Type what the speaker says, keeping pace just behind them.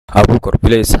Abokor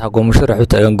Bile Musharax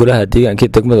Taagan Golaha Deeganka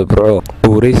degmada Burco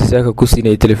oo wareysiga ku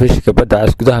siinay telefishinka badda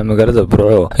gudaha magaalada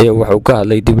Burco ayaa waxa uu ka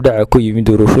hadlay dib dhaca ku yimid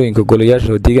doorashooyinka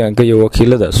golayaasha deegaanka iyo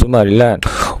wakiilada Somaliland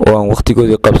oo aan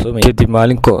waqtigoodii qabsoomay kadib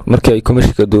maalin ka hor markii ay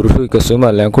Komoshinka doorashooyinka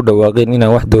Somaliland ku dhawaaqeen in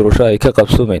wax doorasho ay ka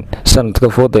qabsoomeen sanadka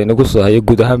fooda inagu soo hayo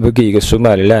guud ahaan bagayga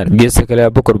Somaliland. Geeska kale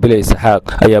Abokor Bile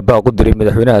ayaa baaq u diray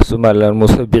madaxweynaha Somaliland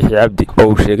Muuse Bixi Cabdi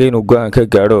oo uu sheegay inuu go'aan ka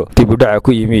gaaro dib dhaca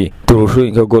ku yimid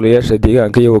doorashooyinka golayaasha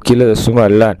deegaanka iyo wakiilada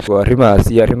Somaliland. Arrimahaas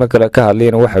iyo arrimo kale ka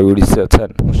hadlayna waxa uu yiri sidatan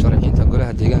musharaxiinta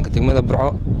golaha deegaanka degmada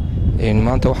Burco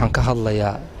maanta waxaan ka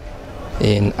hadlayaa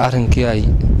arrinkii ay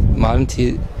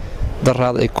maalintii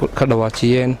daraad ay ka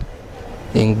dhawaajiyeen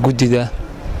gudida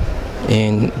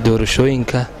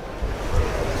doorashooyinka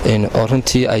oo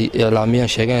runtii ay ilaamiyeen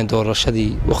sheegeen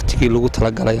doorashadii waqtigii lagu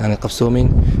talagalay aan qabsoomin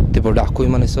dib u dhac ku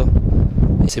imanayso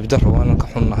sibdar waan ka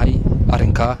xunnahay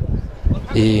arrinka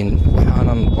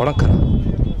waxaanan oran karaa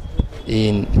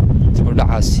dib u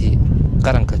dhacaasi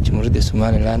qaranka Jamhuuriyadda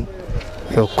Somaliland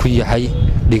wuxuu ku yahay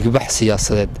dhigbax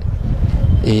siyaasadeed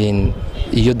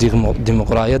iyo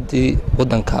dimuqraadiyadii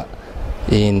wadanka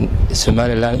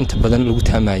Somaliland inta badan lagu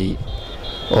taamayay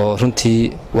oo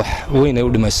runtii wax weyn ay u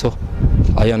dhimayso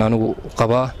ayaan anigu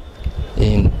qabaa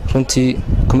runtii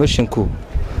Komoshinka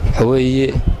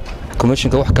xaweeye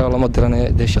Komoshinka wax kale lama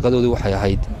diranay de shaqadoodu waxay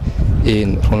ahayd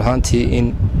run ahaantii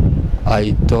in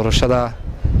ay doorashada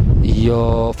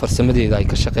iyo farsamadeeda ay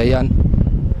ka shaqeeyaan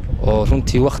oo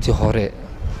runtii waqti hore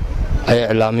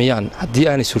ay ilaamiyaan haddii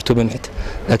aanay suurtoobin xitaa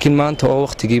laakiin maanta oo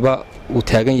waqtigiiba uu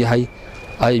taagan yahay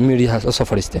ay meediyahaas soo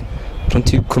fadhiisteen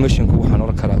runtii Komoshinka waxaan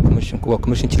oran karaa Komoshinka waa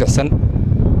Komoshin jilicsan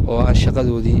oo aan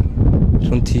shaqadoodii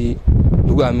runtii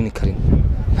lagu aamini karin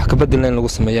wax ka bedelan lagu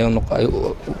sameeyo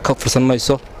ka fursan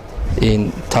mayso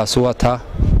taas waa taa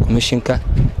Komoshinka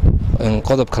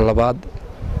qodobka labaad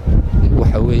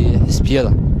waxa weeye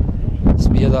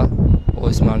xisbiyada oo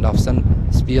ismaan dhaafsan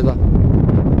xisbiyada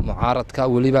mucaaradka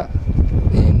waliba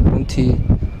runtii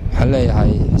waxaan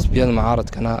leeyahay xisbiyada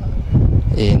mucaaradkana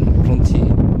runtii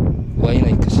waa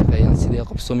inay ka shaqeeyaan sidii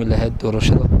qabsoomi lahayd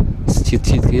doorashada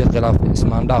siyaasiyiinta iyo khilaaf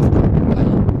ismaan dhaafka ay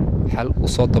xal u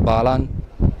soo dabaalaan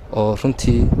oo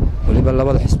runtii waliba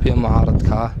labada xisbiya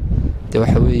mucaaradka de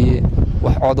waxa weeye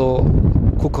wax codoo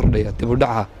ku kordhaya dib u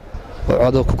dhaca oo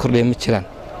codoo ku kordhaya ma jiraan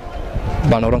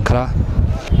baan oran karaa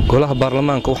golaha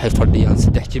baarlamaanka waxay fadhiyaan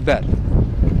 3 jibaar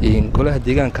golaha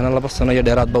deegaankana 2 sano iyo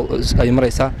dheeraad ay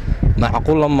maraysaa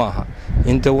macquul ma aha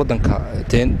inta wadanka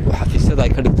xafiisyada ay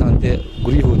ka dhigtaan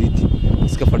guryahoodii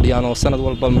iska fadhiyaan oo sanad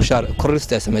walba mushaar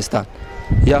korrista ay sameystaan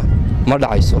ya ma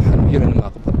dhacayso xanuun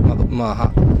ma aha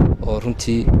oo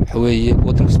runtii xaweeye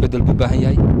wadanku isbedel u baahan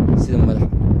yahay sida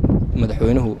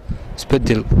madaxweynuhu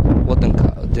isbedel wadanka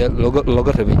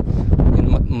looga rabay in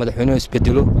madaxweynuhu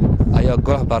isbedelo ayaa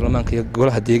golaha baarlamaanka iyo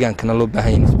golaha deegaankana loo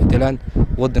baahan yahay isbedelaan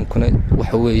wadankuna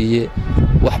waxa weeye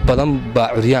wax badan baa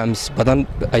curyaamis badan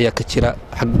ayaa ka jira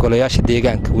xag golayaasha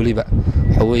deegaanka waliba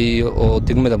waxa weeye oo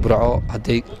degmada Burco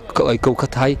haday ay ka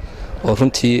tahay oo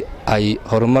runtii ay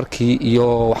horumarkii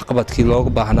iyo waxqabadkii looga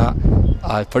baahnaa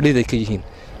ay fadhiday ka yihiin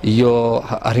iyo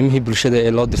arrimihii bulshada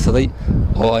ee loo dirsaday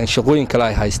oo ay shaqooyin kale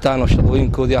ay haystaan oo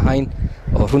shaqooyinkoodii ahayn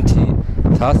oo runtii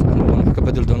taas aan ka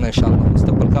bedel doono insha Allah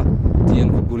mustaqbalka diin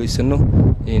ku guuleysano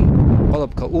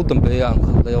qodobka uu dambeeya aan ka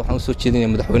hadlayo waxaan soo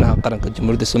jeedinayaa madaxweynaha qaranka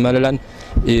Jamhuuriyadda Somaliland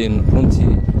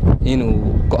runtii inuu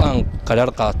go'aan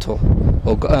qaraar qaato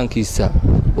oo go'aankiisa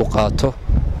uu qaato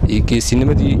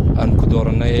geesinimadii aan ku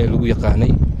dooranay ee lagu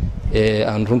yaqaanay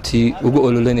aan runtii ugu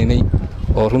ololeynay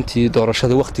oo runtii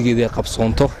doorashada waqtigeeda ay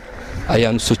qabsoonto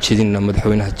ayaan soo jeedinaa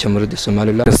madaxweynaha Jamhuuriyadda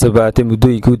Somaliland sabaatay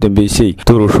muddooyinkii u dambeysay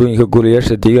doorashooyinka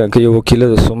golayaasha deegaanka iyo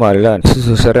wakiilada Somaliland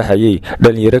soo sharaxayay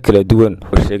dhalinyaro kala duwan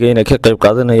oo sheegay inay ka qayb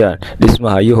qaadanayaan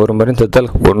dhismaha iyo horumarinta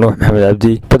dalka. Nuux Maxamed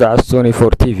Cabdi, Badda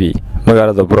 24 TV,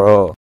 magaalada Burco.